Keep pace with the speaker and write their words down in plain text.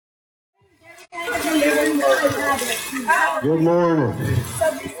Good morning.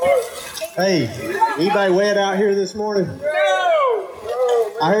 Hey, anybody wet out here this morning?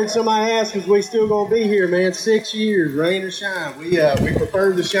 I heard somebody ask us, we still going to be here, man. 6 years, rain or shine. We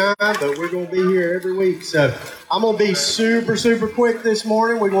prefer the shine, but we're going to be here every week. So I'm going to be super, super quick this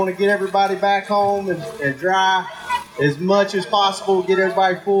morning. We want to get everybody back home and dry as much as possible, get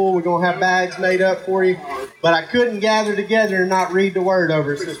everybody full. We're going to have bags made up for you. But I couldn't gather together and not read the word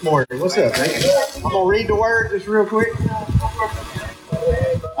over us this morning. What's up, man? I'm going to read the word just real quick.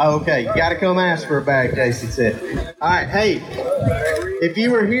 Okay, you got to come ask for a bag, Jason said. All right, hey, if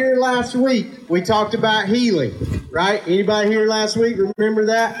you were here last week, we talked about healing, right? Anybody here last week? Remember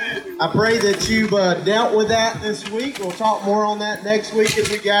that? I pray that you've dealt with that this week. We'll talk more on that next week as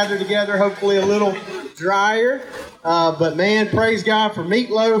we gather together, hopefully a little drier. But man, praise God for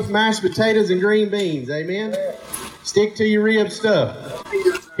meatloaf, mashed potatoes, and green beans. Amen? Stick to your rib stuff.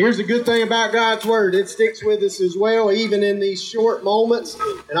 Here's the good thing about God's Word. It sticks with us as well, even in these short moments.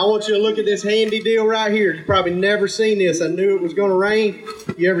 And I want you to look at this handy deal right here. You've probably never seen this. I knew it was going to rain.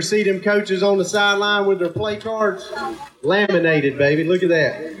 You ever see them coaches on the sideline with their play cards? Laminated, baby. Look at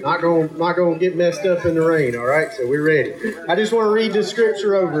that. Not going to get messed up in the rain, all right? So we're ready. I just want to read the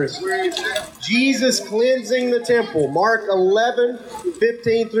scripture over us. Jesus cleansing the temple. Mark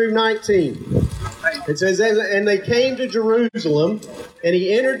 11:15 through 19. It says, and they came to Jerusalem, and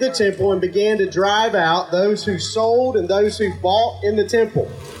he entered the temple and began to drive out those who sold and those who bought in the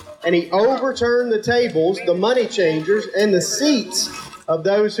temple. And he overturned the tables, the money changers, and the seats of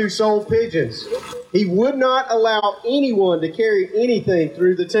those who sold pigeons. He would not allow anyone to carry anything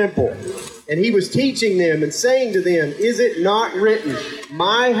through the temple. And he was teaching them and saying to them, is it not written,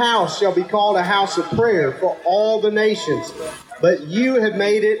 my house shall be called a house of prayer for all the nations? But you have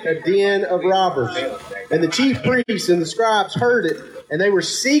made it a den of robbers. And the chief priests and the scribes heard it, and they were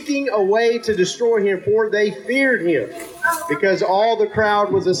seeking a way to destroy him, for they feared him, because all the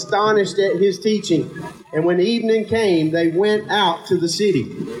crowd was astonished at his teaching. And when evening came, they went out to the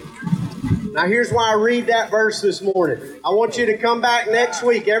city. Now here's why I read that verse this morning. I want you to come back next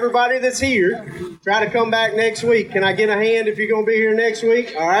week. Everybody that's here, try to come back next week. Can I get a hand if you're going to be here next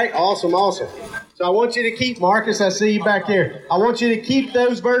week? All right, awesome. So I want you to keep, Marcus, I see you back there. I want you to keep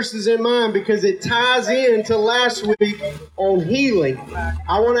those verses in mind because it ties into last week on healing.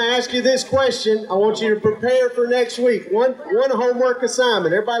 I want to ask you this question. I want you to prepare for next week. One homework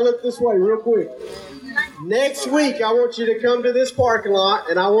assignment. Everybody look this way real quick. Next week, I want you to come to this parking lot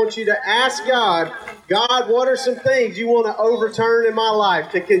and I want you to ask God, what are some things you want to overturn in my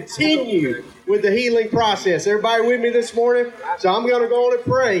life to continue with the healing process? Everybody with me this morning? So I'm going to go on and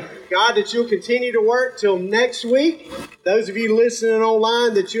pray, God, that you'll continue to work till next week. Those of you listening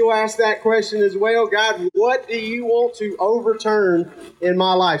online, that you'll ask that question as well. God, what do you want to overturn in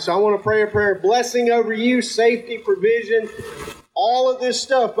my life? So I want to pray a prayer of blessing over you, safety, provision. All of this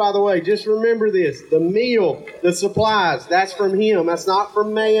stuff, by the way, just remember this. The meal, the supplies, that's from him. That's not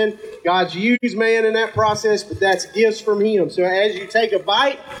from man. God's used man in that process, but that's gifts from him. So as you take a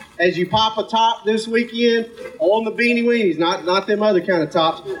bite, as you pop a top this weekend on the beanie weenies, not them other kind of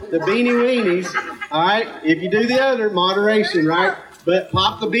tops, the beanie weenies, all right? If you do the other, moderation, right? But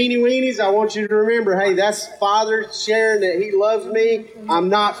pop the beanie weenies. I want you to remember, hey, that's Father sharing that he loves me. I'm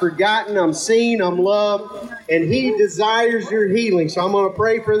not forgotten. I'm seen. I'm loved. And he desires your healing. So I'm going to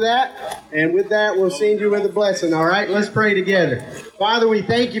pray for that. And with that, we'll send you with a blessing. All right? Let's pray together. Father, we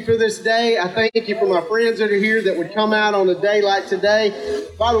thank you for this day. I thank you for my friends that are here that would come out on a day like today.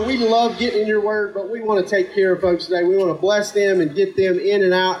 Father, we love getting in your word, but we want to take care of folks today. We want to bless them and get them in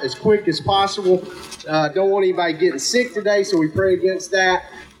and out as quick as possible. Don't want anybody getting sick today, so we pray against that.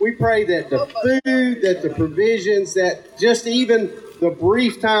 We pray that the food, that the provisions, that just even the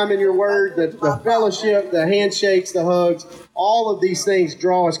brief time in your word, the fellowship, the handshakes, the hugs, all of these things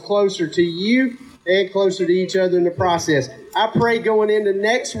draw us closer to you and closer to each other in the process. I pray going into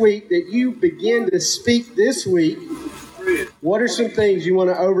next week that you begin to speak this week. What are some things you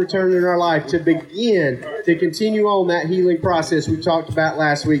want to overturn in our life to begin to continue on that healing process we talked about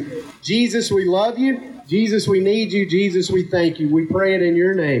last week? Jesus, we love you. Jesus, we need you. Jesus, we thank you. We pray it in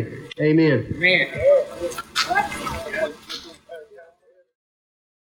your name. Amen. Amen.